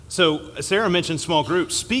So Sarah mentioned small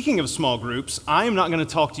groups. Speaking of small groups, I am not going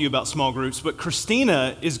to talk to you about small groups, but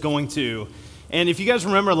Christina is going to. And if you guys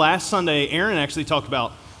remember last Sunday, Aaron actually talked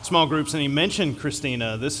about small groups and he mentioned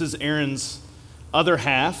Christina. This is Aaron's other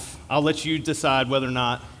half. I'll let you decide whether or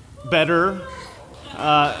not better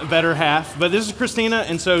half. But this is Christina,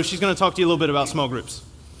 and so she's going to talk to you a little bit about small groups.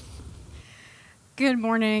 Good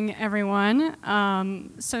morning, everyone.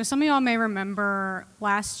 So some of y'all may remember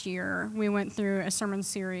last year we went through a sermon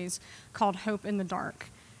series called Hope in the Dark,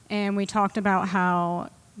 and we talked about how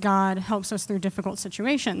God helps us through difficult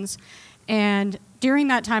situations. And during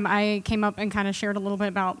that time, I came up and kind of shared a little bit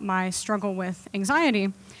about my struggle with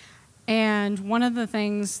anxiety. And one of the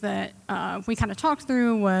things that we kind of talked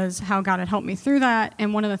through was how God had helped me through that.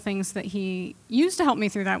 And one of the things that he used to help me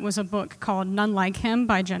through that was a book called None Like Him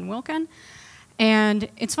by Jen Wilkin. And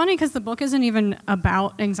it's funny because the book isn't even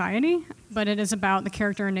about anxiety, but it is about the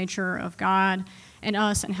character and nature of God and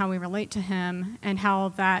us and how we relate to him and how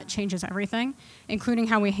that changes everything, including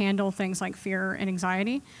how we handle things like fear and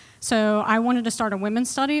anxiety. So I wanted to start a women's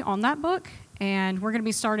study on that book, and we're going to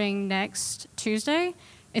be starting next Tuesday.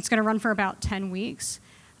 It's going to run for about 10 weeks.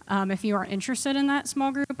 If you are interested in that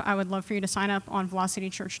small group, I would love for you to sign up on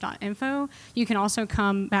velocitychurch.info. You can also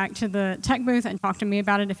come back to the tech booth and talk to me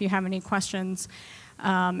about it if you have any questions.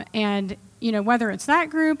 And whether it's that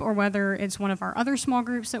group or whether it's one of our other small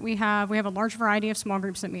groups that we have a large variety of small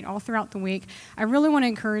groups that meet all throughout the week. I really want to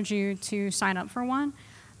encourage you to sign up for one.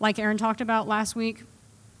 Like Aaron talked about last week,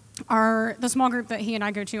 the small group that he and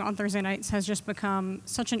I go to on Thursday nights has just become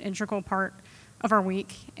such an integral part of our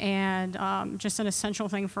week, and just an essential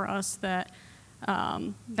thing for us that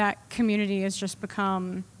that community has just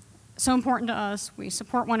become so important to us. We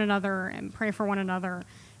support one another and pray for one another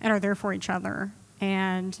and are there for each other.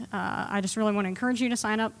 And I just really want to encourage you to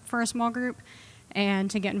sign up for a small group and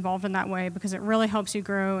to get involved in that way, because it really helps you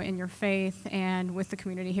grow in your faith and with the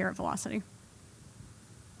community here at Velocity.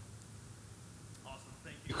 Awesome.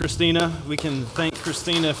 Thank you, Christina. We can thank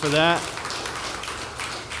Christina for that.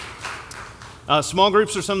 Small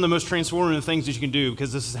groups are some of the most transformative things that you can do,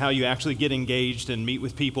 because this is how you actually get engaged and meet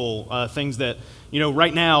with people. Things that,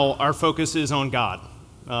 right now our focus is on God.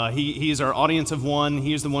 He is our audience of one.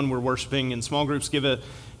 He is the one we're worshiping, and small groups give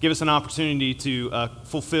us an opportunity to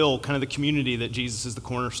fulfill kind of the community that Jesus is the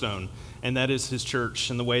cornerstone, and that is his church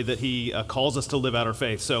and the way that he calls us to live out our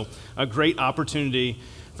faith. So a great opportunity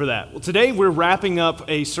for that. Well, today we're wrapping up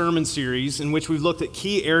a sermon series in which we've looked at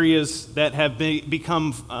key areas that have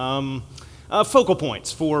become focal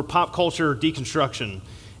points for pop culture deconstruction,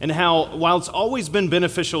 and how, while it's always been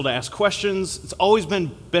beneficial to ask questions, it's always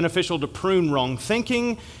been beneficial to prune wrong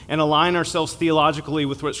thinking and align ourselves theologically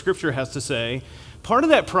with what Scripture has to say, part of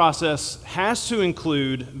that process has to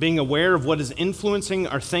include being aware of what is influencing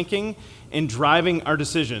our thinking and driving our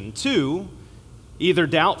decision to either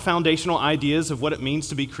doubt foundational ideas of what it means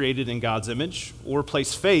to be created in God's image, or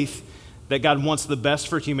place faith that God wants the best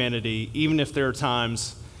for humanity, even if there are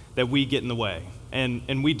times that we get in the way,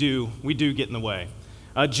 and we do get in the way.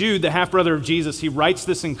 Jude, the half-brother of Jesus, he writes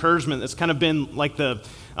this encouragement that's kind of been like the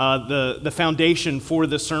foundation for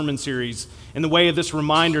this sermon series, in the way of this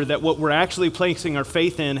reminder that what we're actually placing our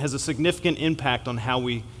faith in has a significant impact on how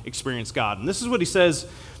we experience God. And this is what he says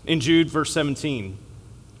in Jude, verse 17.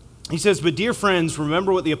 He says, "But dear friends,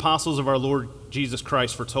 remember what the apostles of our Lord Jesus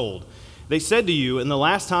Christ foretold. They said to you, in the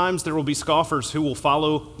last times there will be scoffers who will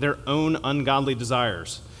follow their own ungodly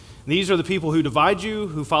desires. These are the people who divide you,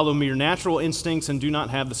 who follow mere natural instincts and do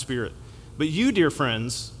not have the Spirit. But you, dear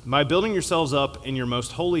friends, by building yourselves up in your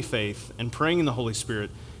most holy faith and praying in the Holy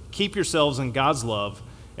Spirit, keep yourselves in God's love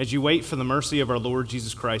as you wait for the mercy of our Lord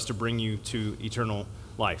Jesus Christ to bring you to eternal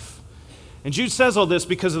life." And Jude says all this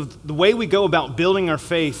because of the way we go about building our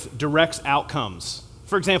faith directs outcomes.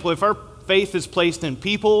 For example, if our faith is placed in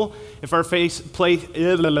people, if our faith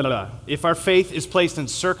is placed in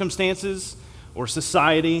circumstances or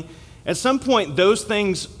society, at some point those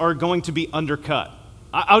things are going to be undercut.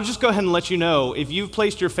 I'll just go ahead and let you know, if you've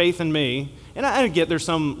placed your faith in me, and I get there's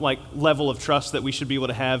some level of trust that we should be able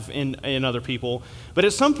to have in other people, but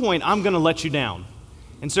at some point I'm going to let you down.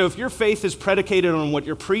 And so if your faith is predicated on what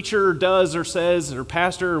your preacher does or says, or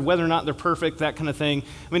pastor, or whether or not they're perfect, that kind of thing,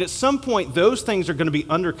 at some point those things are going to be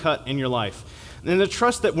undercut in your life. And the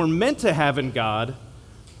trust that we're meant to have in God,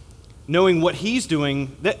 knowing what he's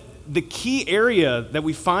doing, that the key area that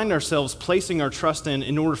we find ourselves placing our trust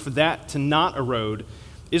in order for that to not erode,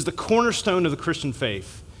 is the cornerstone of the Christian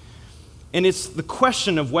faith. And it's the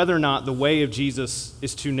question of whether or not the way of Jesus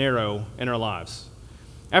is too narrow in our lives.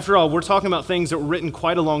 After all, we're talking about things that were written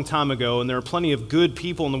quite a long time ago, and there are plenty of good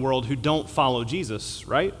people in the world who don't follow Jesus,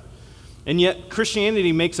 right? And yet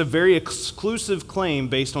Christianity makes a very exclusive claim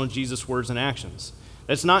based on Jesus' words and actions.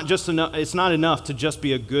 It's not enough to just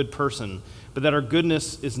be a good person, but that our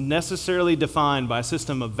goodness is necessarily defined by a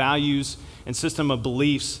system of values and system of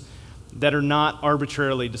beliefs that are not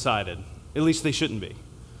arbitrarily decided. At least they shouldn't be.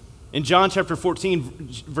 In John chapter 14,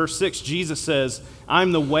 verse 6, Jesus says,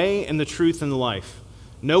 "I'm the way and the truth and the life.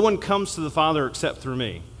 No one comes to the Father except through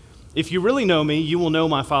me. If you really know me, you will know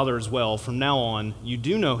my Father as well. From now on, you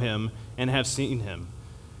do know him and have seen him."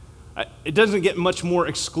 It doesn't get much more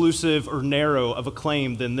exclusive or narrow of a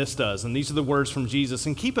claim than this does. And these are the words from Jesus.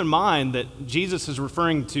 And keep in mind that Jesus is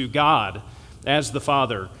referring to God as the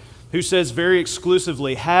Father, who says very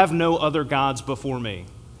exclusively, "Have no other gods before me."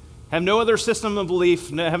 Have no other system of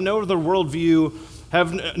belief, have no other worldview,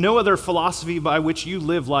 have no other philosophy by which you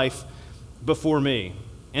live life before me.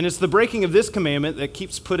 And it's the breaking of this commandment that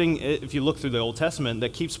keeps putting, if you look through the Old Testament,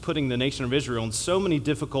 that keeps putting the nation of Israel in so many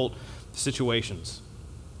difficult situations.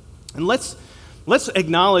 And let's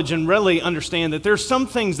acknowledge and really understand that there's some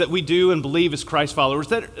things that we do and believe as Christ followers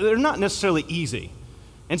that they're not necessarily easy.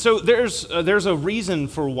 And so there's a reason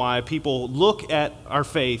for why people look at our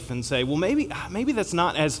faith and say, well, maybe that's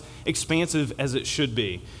not as expansive as it should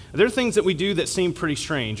be. There are things that we do that seem pretty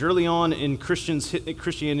strange. Early on in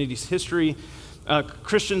Christianity's history,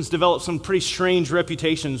 Christians developed some pretty strange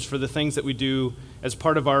reputations for the things that we do as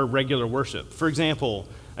part of our regular worship. For example,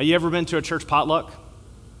 you ever been to a church potluck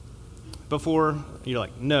before? You're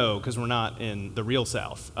like, no, because we're not in the real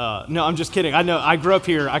South. No, I'm just kidding. I know, I grew up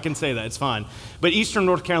here. I can say that. It's fine. But Eastern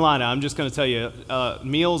North Carolina, I'm just going to tell you,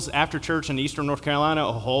 meals after church in Eastern North Carolina,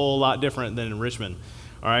 a whole lot different than in Richmond.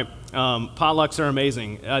 All right? Potlucks are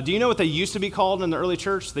amazing. Do you know what they used to be called in the early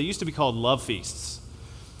church? They used to be called love feasts.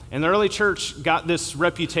 And the early church got this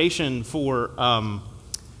reputation for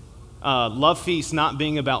love feasts not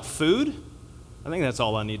being about food. I think that's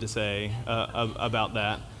all I need to say about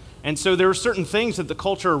that. And so there were certain things that the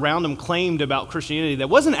culture around them claimed about Christianity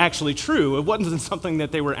that wasn't actually true. It wasn't something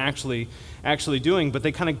that they were actually doing, but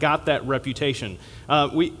they kind of got that reputation.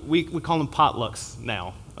 We call them potlucks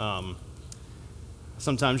now.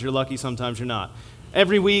 Sometimes you're lucky, sometimes you're not.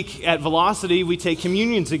 Every week at Velocity, we take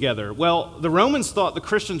communion together. Well, the Romans thought the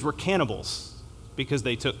Christians were cannibals because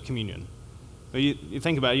they took communion. You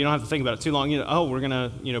think about it, you don't have to think about it too long. We're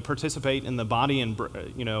going to, participate in the body and,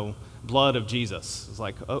 blood of Jesus. It's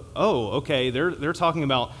like, okay, they're talking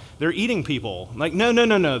about, they're eating people. Like,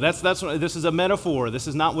 no, that's this is a metaphor. This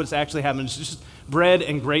is not what's actually happening. It's just bread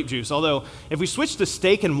and grape juice. Although, if we switch to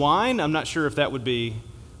steak and wine, I'm not sure if would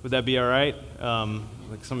that be all right?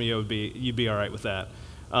 Like some of you you'd be all right with that.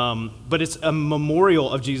 But it's a memorial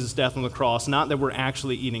of Jesus' death on the cross, not that we're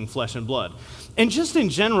actually eating flesh and blood. And just in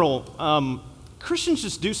general, Christians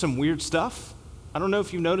just do some weird stuff. I don't know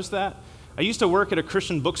if you've noticed that. I used to work at a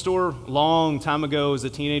Christian bookstore a long time ago as a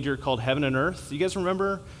teenager called Heaven and Earth. You guys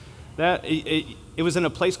remember that? It was in a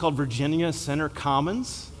place called Virginia Center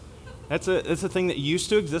Commons. That's a thing that used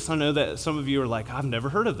to exist. I know that some of you are like, I've never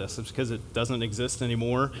heard of this. It's because it doesn't exist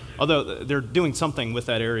anymore. Although they're doing something with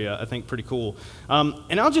that area, I think pretty cool.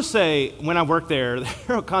 And I'll just say, when I worked there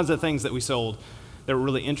were all kinds of things that we sold that were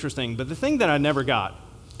really interesting. But the thing that I never got,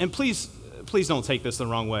 and please don't take this the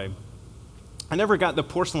wrong way, I never got the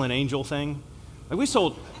porcelain angel thing. Like we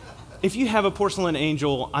sold, if you have a porcelain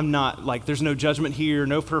angel, I'm not like, there's no judgment here,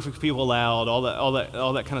 no perfect people allowed, all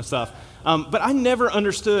that kind of stuff. But I never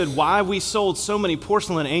understood why we sold so many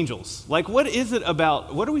porcelain angels. Like, what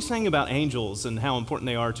are we saying about angels and how important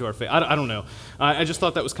they are to our faith? I don't know. I just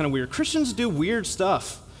thought that was kind of weird. Christians do weird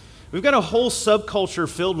stuff. We've got a whole subculture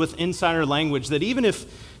filled with insider language that even if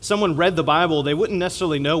someone read the Bible, they wouldn't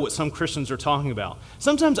necessarily know what some Christians are talking about.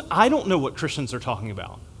 Sometimes I don't know what Christians are talking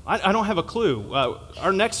about. I don't have a clue.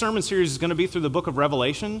 Our next sermon series is going to be through the book of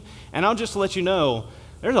Revelation, and I'll just let you know,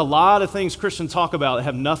 there's a lot of things Christians talk about that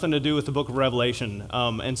have nothing to do with the book of Revelation.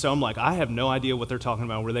 And so I'm like, I have no idea what they're talking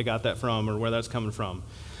about, where they got that from, or where that's coming from.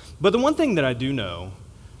 But the one thing that I do know,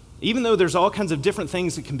 even though there's all kinds of different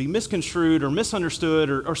things that can be misconstrued or misunderstood,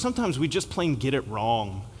 or sometimes we just plain get it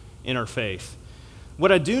wrong in our faith,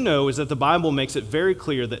 what I do know is that the Bible makes it very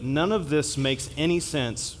clear that none of this makes any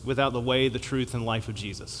sense without the way, the truth, and life of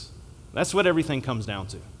Jesus. That's what everything comes down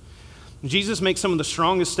to. Jesus makes some of the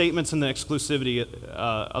strongest statements in the exclusivity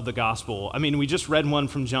of the gospel. I mean, we just read one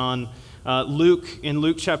from John. In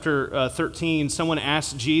Luke chapter 13, someone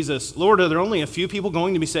asked Jesus, Lord, are there only a few people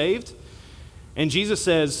going to be saved? And Jesus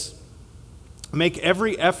says, make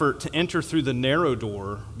every effort to enter through the narrow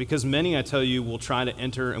door, because many, I tell you, will try to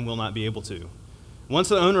enter and will not be able to. Once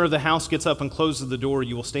the owner of the house gets up and closes the door,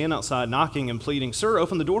 you will stand outside knocking and pleading, Sir,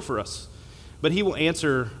 open the door for us. But he will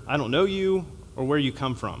answer, I don't know you or where you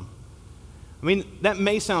come from. I mean, that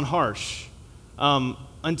may sound harsh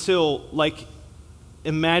until, like,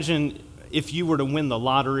 imagine if you were to win the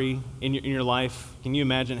lottery in your life. Can you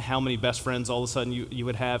imagine how many best friends all of a sudden you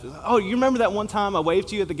would have? Oh, you remember that one time I waved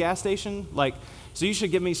to you at the gas station? Like, so you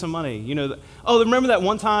should give me some money. You know, remember that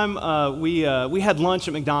one time we had lunch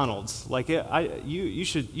at McDonald's? Like, you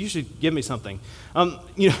should give me something.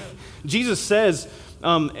 Jesus says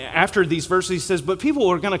after these verses, he says, but people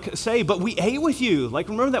are going to say, but we ate with you. Like,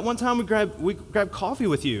 remember that one time we grabbed coffee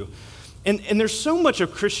with you? And there's so much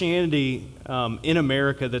of Christianity in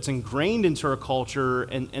America that's ingrained into our culture,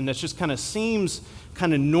 and that just kind of seems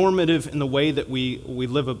kind of normative in the way that we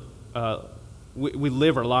live we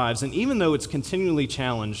live our lives. And even though it's continually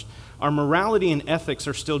challenged, our morality and ethics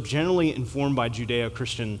are still generally informed by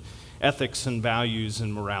Judeo-Christian ethics and values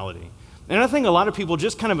and morality. And I think a lot of people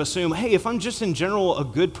just kind of assume, hey, if I'm just in general a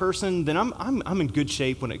good person, then I'm in good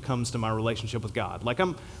shape when it comes to my relationship with God. Like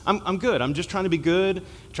I'm good. I'm just trying to be good,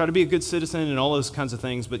 try to be a good citizen and all those kinds of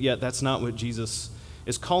things, but yet that's not what Jesus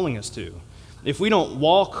is calling us to. If we don't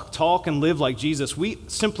walk, talk, and live like Jesus, we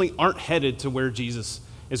simply aren't headed to where Jesus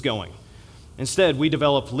is going. Instead, we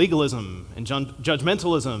develop legalism and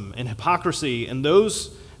judgmentalism and hypocrisy, and those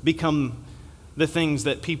become the things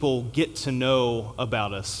that people get to know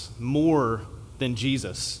about us more than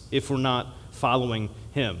Jesus if we're not following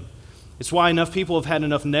him. It's why enough people have had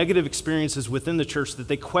enough negative experiences within the church that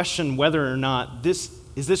they question whether or not is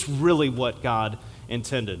this really what God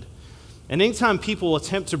intended. And anytime people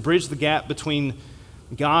attempt to bridge the gap between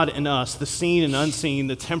God and us, the seen and unseen,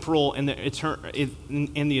 the temporal and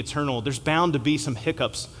the eternal, there's bound to be some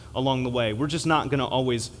hiccups along the way. We're just not going to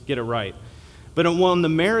always get it right. But on the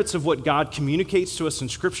merits of what God communicates to us in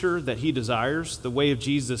Scripture that he desires, the way of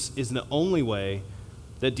Jesus is the only way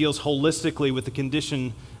that deals holistically with the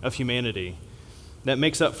condition of humanity, that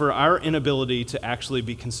makes up for our inability to actually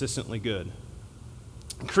be consistently good.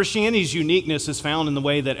 Christianity's uniqueness is found in the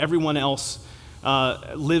way that everyone else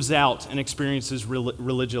lives out and experiences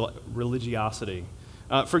religiosity.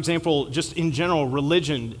 For example, just in general,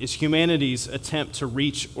 religion is humanity's attempt to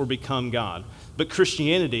reach or become God. But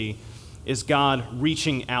Christianity is God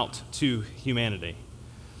reaching out to humanity.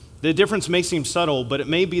 The difference may seem subtle, but it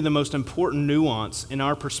may be the most important nuance in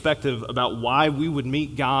our perspective about why we would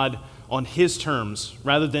meet God on his terms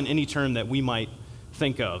rather than any term that we might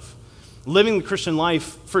think of. Living the Christian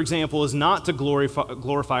life, for example, is not to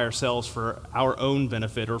glorify ourselves for our own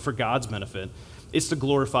benefit or for God's benefit. It's to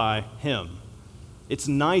glorify him. It's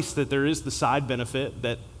nice that there is the side benefit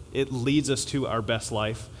that it leads us to our best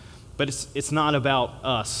life, but it's not about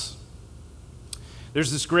us. There's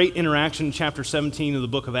this great interaction in chapter 17 of the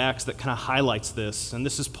book of Acts that kind of highlights this. And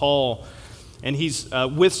this is Paul, and he's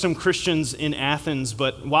with some Christians in Athens,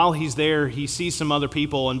 but while he's there, he sees some other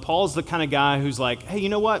people, and Paul's the kind of guy who's like, hey, you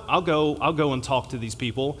know what? I'll go and talk to these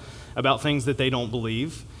people about things that they don't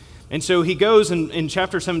believe. And so he goes, and in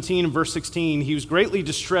chapter 17 and verse 16, he was greatly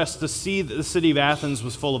distressed to see that the city of Athens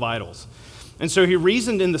was full of idols. And so he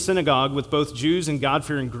reasoned in the synagogue with both Jews and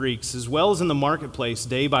God-fearing Greeks, as well as in the marketplace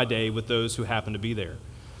day by day with those who happened to be there.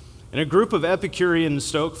 And a group of Epicurean and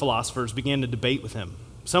Stoic philosophers began to debate with him.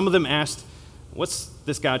 Some of them asked, what's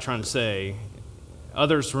this guy trying to say?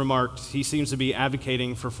 Others remarked, he seems to be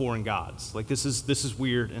advocating for foreign gods. Like, this is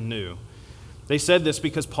weird and new. They said this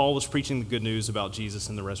because Paul was preaching the good news about Jesus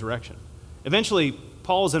and the resurrection. Eventually,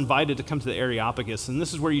 Paul is invited to come to the Areopagus, and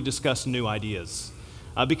this is where you discuss new ideas.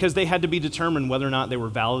 Because they had to be determined whether or not they were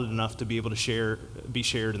valid enough to be able to be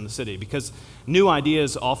shared in the city. Because new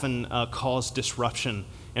ideas often cause disruption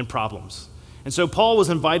and problems. And so Paul was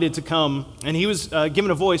invited to come, and he was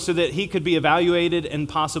given a voice so that he could be evaluated and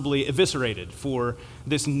possibly eviscerated for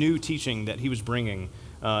this new teaching that he was bringing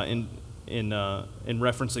in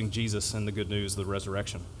referencing Jesus and the good news of the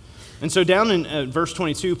resurrection. And so down in verse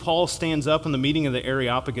 22, Paul stands up in the meeting of the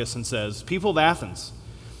Areopagus and says, people of Athens,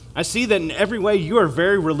 I see that in every way you are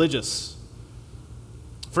very religious.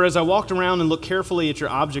 For as I walked around and looked carefully at your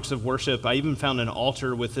objects of worship, I even found an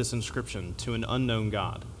altar with this inscription, to an unknown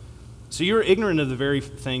God. So you are ignorant of the very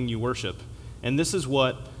thing you worship, and this is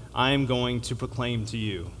what I am going to proclaim to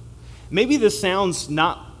you. Maybe this sounds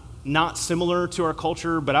not similar to our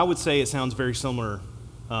culture, but I would say it sounds very similar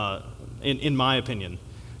in my opinion.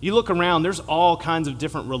 You look around, there's all kinds of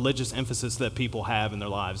different religious emphasis that people have in their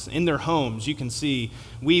lives. In their homes, you can see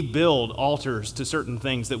we build altars to certain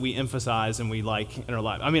things that we emphasize and we like in our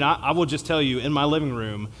life. I mean, I will just tell you, in my living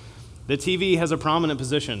room, the TV has a prominent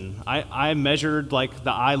position. I measured like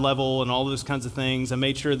the eye level and all those kinds of things. I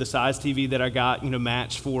made sure the size TV that I got,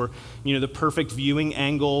 matched for, the perfect viewing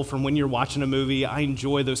angle from when you're watching a movie. I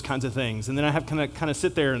enjoy those kinds of things. And then I have kind of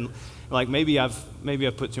sit there and like maybe I've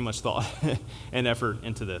put too much thought and effort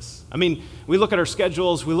into this. I mean, we look at our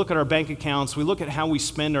schedules, we look at our bank accounts, we look at how we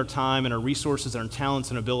spend our time and our resources and our talents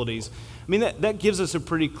and abilities. I mean, that gives us a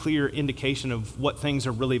pretty clear indication of what things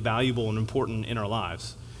are really valuable and important in our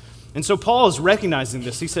lives. And so Paul is recognizing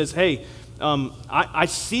this. He says, hey, I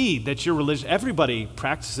see that your religion, everybody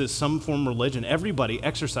practices some form of religion. Everybody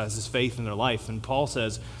exercises faith in their life. And Paul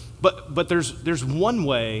says, but there's one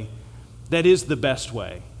way that is the best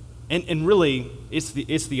way. And really, it's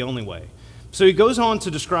the only way. So he goes on to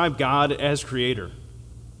describe God as creator.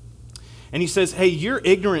 And he says, hey, you're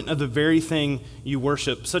ignorant of the very thing you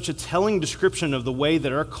worship, such a telling description of the way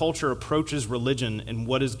that our culture approaches religion and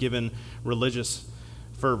what is given religious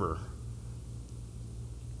fervor.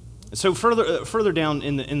 So further down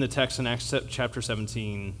in the text in Acts chapter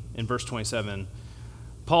 17, in verse 27,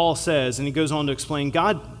 Paul says, and he goes on to explain,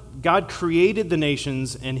 God created the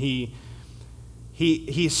nations, and He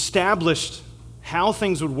established how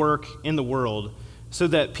things would work in the world so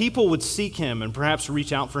that people would seek him and perhaps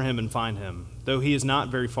reach out for him and find him, though he is not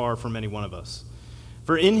very far from any one of us.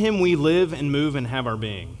 For in him we live and move and have our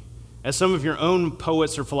being. As some of your own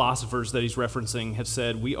poets or philosophers that he's referencing have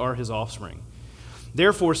said, we are his offspring.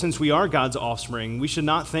 Therefore, since we are God's offspring, we should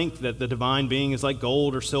not think that the divine being is like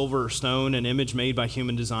gold or silver or stone, an image made by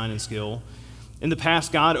human design and skill. In the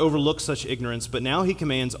past, God overlooked such ignorance, but now he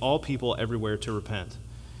commands all people everywhere to repent.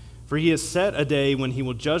 For he has set a day when he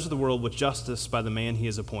will judge the world with justice by the man he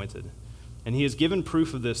has appointed. And he has given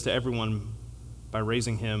proof of this to everyone by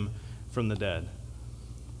raising him from the dead.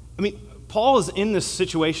 I mean, Paul is in this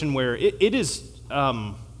situation where it's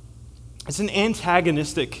an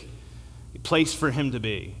antagonistic place for him to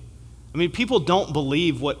be. I mean, people don't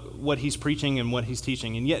believe what he's preaching and what he's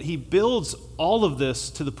teaching, and yet he builds all of this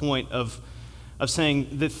to the point of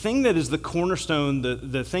saying the thing that is the cornerstone,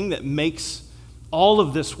 the thing that makes all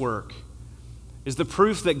of this work is the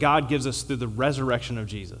proof that God gives us through the resurrection of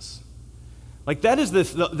Jesus. Like that is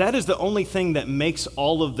the only thing that makes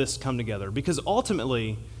all of this come together, because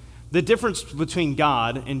ultimately the difference between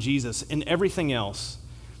God and Jesus and everything else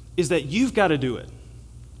is that you've got to do it.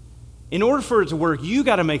 In order for it to work, you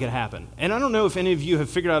got to make it happen. And I don't know if any of you have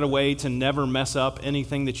figured out a way to never mess up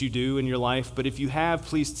anything that you do in your life, but if you have,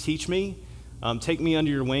 please teach me. Take me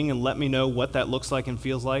under your wing and let me know what that looks like and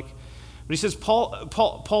feels like. But he says,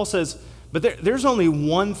 Paul says, but there's only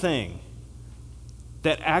one thing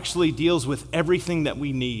that actually deals with everything that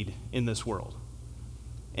we need in this world.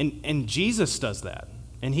 And Jesus does that.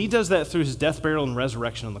 And he does that through his death, burial, and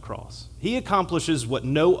resurrection on the cross. He accomplishes what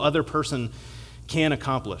no other person can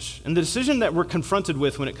accomplish. And the decision that we're confronted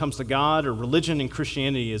with when it comes to God or religion and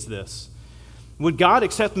Christianity is this: would God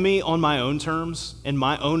accept me on my own terms and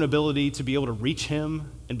my own ability to be able to reach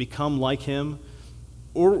him and become like him,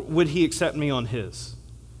 or would he accept me on his?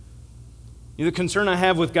 The concern I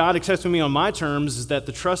have with God accepting me on my terms is that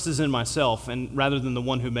the trust is in myself and rather than the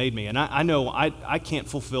one who made me. And I know I can't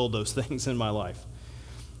fulfill those things in my life.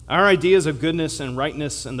 Our ideas of goodness and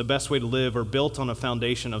rightness and the best way to live are built on a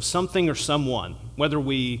foundation of something or someone, whether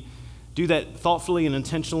we do that thoughtfully and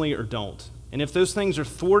intentionally or don't. And if those things are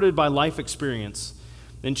thwarted by life experience,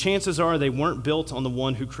 then chances are they weren't built on the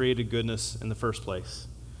one who created goodness in the first place.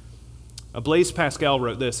 Blaise Pascal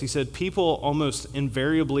wrote this. He said, people almost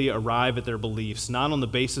invariably arrive at their beliefs not on the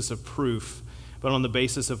basis of proof, but on the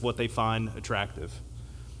basis of what they find attractive.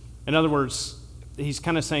 In other words, he's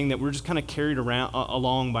kind of saying that we're just kind of carried around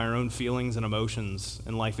along by our own feelings and emotions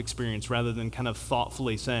and life experience rather than kind of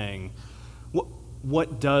thoughtfully saying,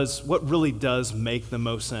 what really does make the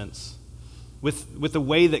most sense? With the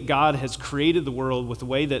way that God has created the world, with the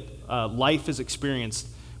way that life is experienced,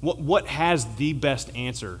 what has the best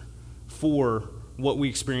answer for what we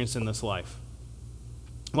experience in this life?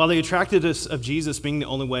 While the attractiveness of Jesus being the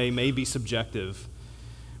only way may be subjective,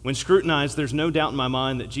 when scrutinized, there's no doubt in my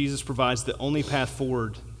mind that Jesus provides the only path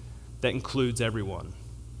forward that includes everyone.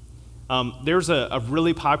 There's a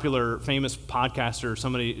really popular, famous podcaster.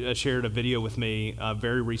 Somebody shared a video with me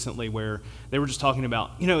very recently where they were just talking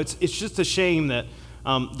about, it's just a shame that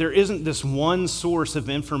there isn't this one source of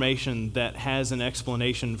information that has an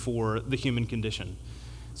explanation for the human condition.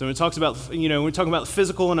 So when it talks about, we talk about the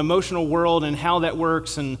physical and emotional world and how that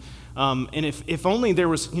works, and if only there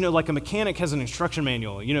was, like a mechanic has an instruction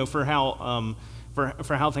manual, for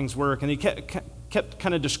how things work, and he kept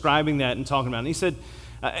kind of describing that and talking about it. And he said,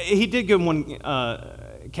 he did give one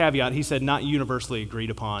caveat. He said, not universally agreed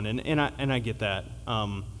upon, and I get that.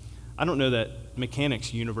 I don't know that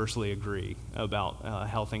mechanics universally agree about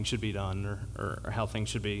how things should be done or how things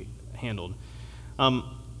should be handled.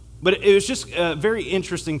 But it was just a very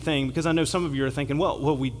interesting thing because I know some of you are thinking,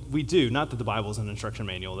 well, we do. Not that the Bible is an instruction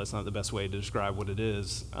manual. That's not the best way to describe what it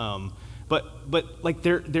is. But like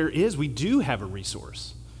we do have a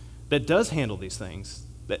resource that does handle these things,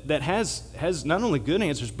 that has not only good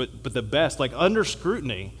answers, but the best, like under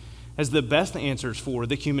scrutiny, has the best answers for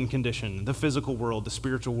the human condition, the physical world, the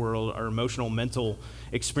spiritual world, our emotional, mental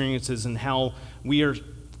experiences, and how we are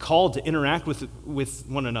called to interact with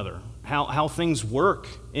one another, how things work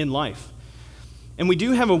in life. And we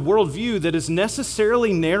do have a worldview that is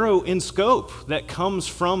necessarily narrow in scope that comes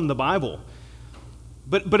from the Bible.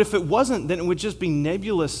 But if it wasn't, then it would just be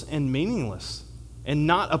nebulous and meaningless and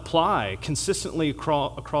not apply consistently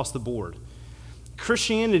across the board.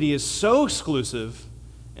 Christianity is so exclusive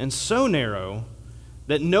and so narrow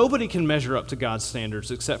that nobody can measure up to God's standards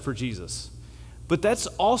except for Jesus. But that's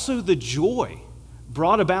also the joy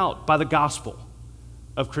brought about by the gospel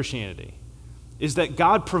of Christianity, is that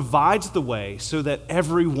God provides the way so that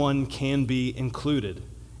everyone can be included,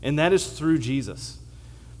 and that is through Jesus.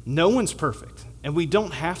 No one's perfect, and we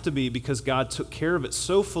don't have to be because God took care of it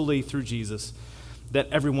so fully through Jesus that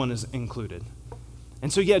everyone is included.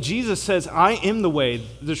 And so, Jesus says, I am the way,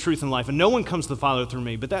 the truth, and life, and no one comes to the Father through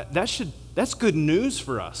me. But that's good news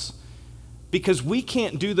for us, because we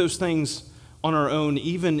can't do those things on our own,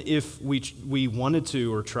 even if we wanted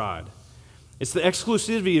to or tried. It's the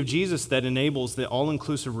exclusivity of Jesus that enables the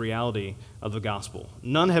all-inclusive reality of the gospel.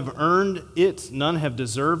 None have earned it. None have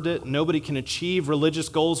deserved it. Nobody can achieve religious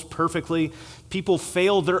goals perfectly. People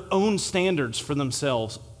fail their own standards for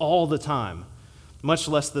themselves all the time, much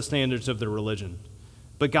less the standards of their religion.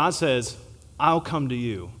 But God says, I'll come to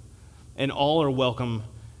you, and all are welcome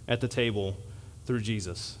at the table through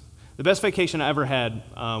Jesus. The best vacation I ever had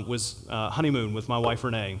was honeymoon with my wife,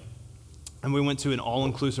 Renee, and we went to an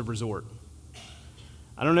all-inclusive resort.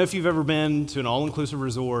 I don't know if you've ever been to an all-inclusive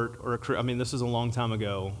resort or this is a long time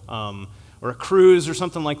ago, or a cruise or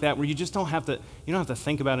something like that, where you just don't have to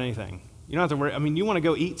think about anything. You don't have to worry. You want to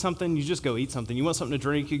go eat something, you just go eat something. You want something to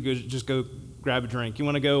drink, just go grab a drink. You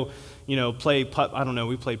want to go, play putt. I don't know.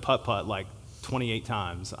 We played putt like 28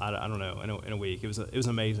 times. I don't know in a week. It was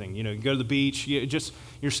amazing. You go to the beach. Just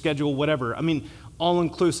your schedule, whatever. All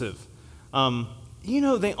inclusive.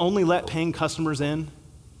 They only let paying customers in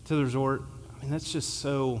to the resort. That's just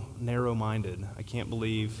so narrow-minded. I can't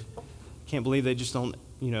believe they just don't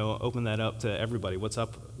open that up to everybody. What's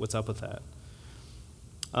up with that?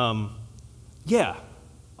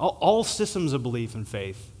 All systems of belief and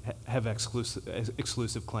faith have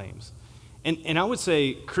exclusive claims. And I would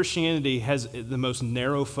say Christianity has the most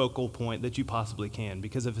narrow focal point that you possibly can,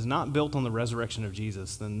 because if it's not built on the resurrection of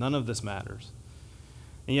Jesus, then none of this matters.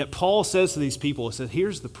 And yet Paul says to these people, he says,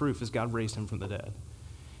 here's the proof, is God raised him from the dead.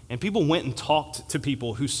 And people went and talked to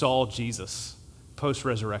people who saw Jesus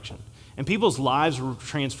post-resurrection. And people's lives were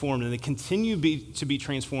transformed, and they continue to be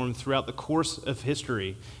transformed throughout the course of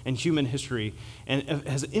history and human history, and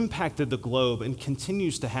has impacted the globe and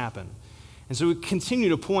continues to happen. And so we continue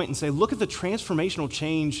to point and say, look at the transformational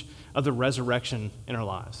change of the resurrection in our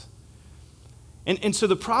lives. And so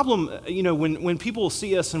the problem, when people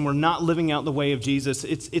see us and we're not living out the way of Jesus,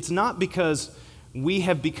 it's not because we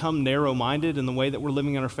have become narrow-minded in the way that we're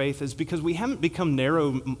living in our faith. It's because we haven't become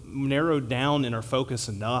narrowed down in our focus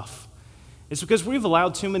enough. It's because we've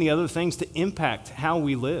allowed too many other things to impact how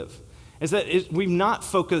we live. We've not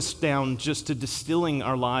focused down just to distilling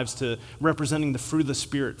our lives to representing the fruit of the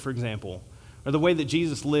Spirit, for example, or the way that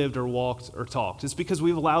Jesus lived or walked or talked. It's because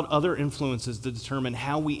we've allowed other influences to determine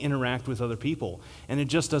how we interact with other people, and it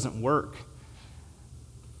just doesn't work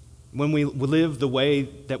when we live the way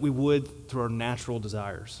that we would through our natural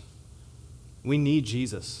desires. We need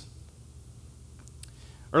Jesus.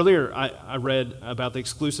 Earlier, I read about the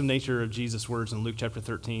exclusive nature of Jesus' words in Luke chapter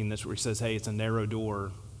 13. That's where he says, hey, it's a narrow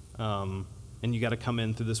door, and you got to come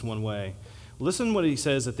in through this one way. Listen to what he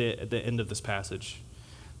says at the end of this passage.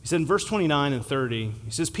 He said in verse 29 and 30,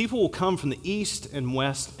 he says, people will come from the east and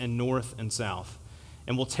west and north and south,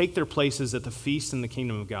 and will take their places at the feast in the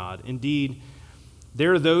kingdom of God. Indeed,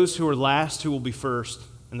 there are those who are last who will be first,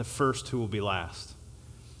 and the first who will be last.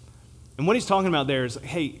 And what he's talking about there is,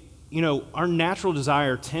 hey, our natural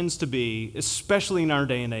desire tends to be, especially in our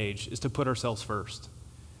day and age, is to put ourselves first.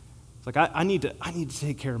 It's like, I need to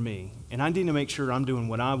take care of me, and I need to make sure I'm doing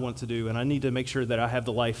what I want to do, and I need to make sure that I have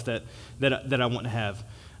the life that I want to have.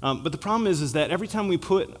 But the problem is that every time we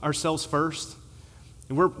put ourselves first,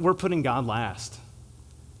 we're putting God last.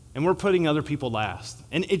 And we're putting other people last.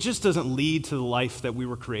 And it just doesn't lead to the life that we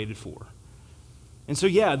were created for. And so,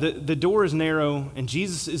 the door is narrow, and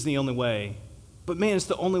Jesus is the only way. But man, it's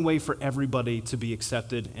the only way for everybody to be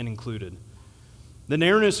accepted and included. The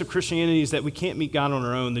narrowness of Christianity is that we can't meet God on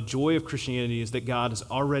our own. The joy of Christianity is that God is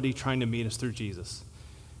already trying to meet us through Jesus.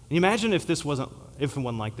 And imagine if it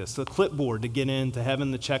wasn't like this. The clipboard to get into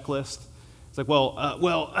heaven, the checklist. It's like,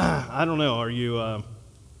 I don't know. Are you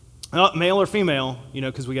male or female?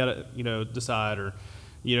 Because we got to, decide. Or,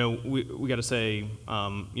 we got to say,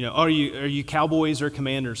 are you Cowboys or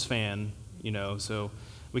Commanders fan? So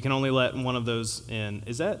we can only let one of those in.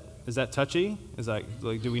 Is that touchy? Is that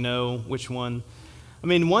like, do we know which one? I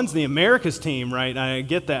mean, one's the America's team, right? I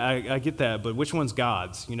get that. I get that. But which one's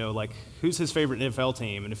God's? Like who's his favorite NFL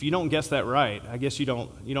team? And if you don't guess that right, I guess you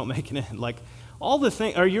don't make it in. Like all the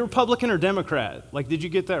things. Are you Republican or Democrat? Like, did you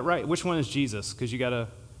get that right? Which one is Jesus? Because you gotta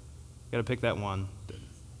pick that one. Did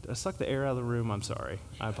I suck the air out of the room? I'm sorry.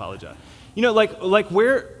 I apologize. Like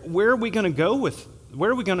where are we gonna go with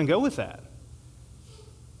that?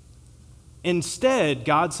 Instead,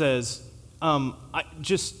 God says,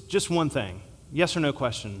 just one thing. Yes or no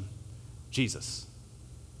question, Jesus.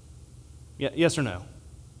 Yeah, yes or no.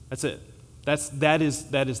 That's it. That is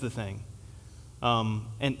the thing.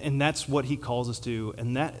 And that's what he calls us to,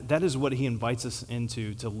 and that is what he invites us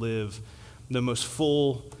into, to live the most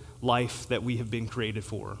full life that we have been created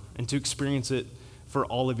for, and to experience it for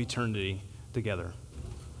all of eternity together.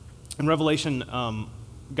 In Revelation,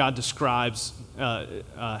 God describes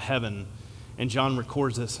heaven, and John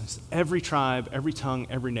records this. Every tribe, every tongue,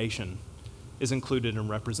 every nation is included and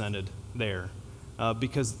represented there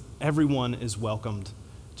because everyone is welcomed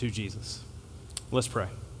to Jesus. Let's pray.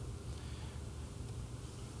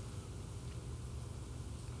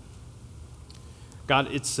 God,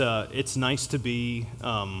 it's nice to be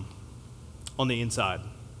on the inside.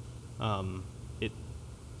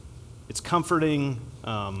 It's comforting,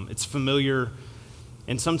 it's familiar,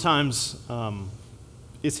 and sometimes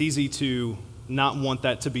it's easy to not want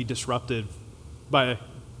that to be disrupted by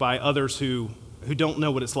others who don't know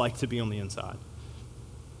what it's like to be on the inside.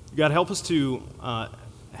 God, help us to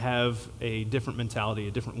have a different mentality,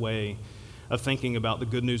 a different way of thinking about the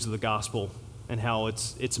good news of the gospel and how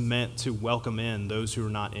it's meant to welcome in those who are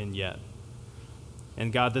not in yet.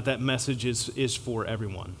 And God, that message is for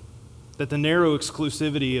everyone. That the narrow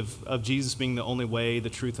exclusivity of Jesus being the only way, the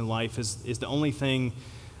truth, and life is the only thing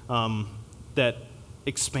that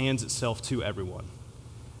expands itself to everyone.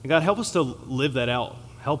 And God, help us to live that out.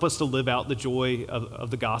 Help us to live out the joy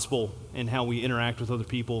of the gospel and how we interact with other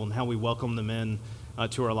people and how we welcome them in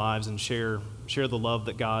to our lives and share the love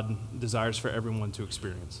that God desires for everyone to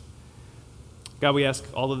experience. God, we ask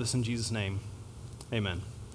all of this in Jesus' name. Amen.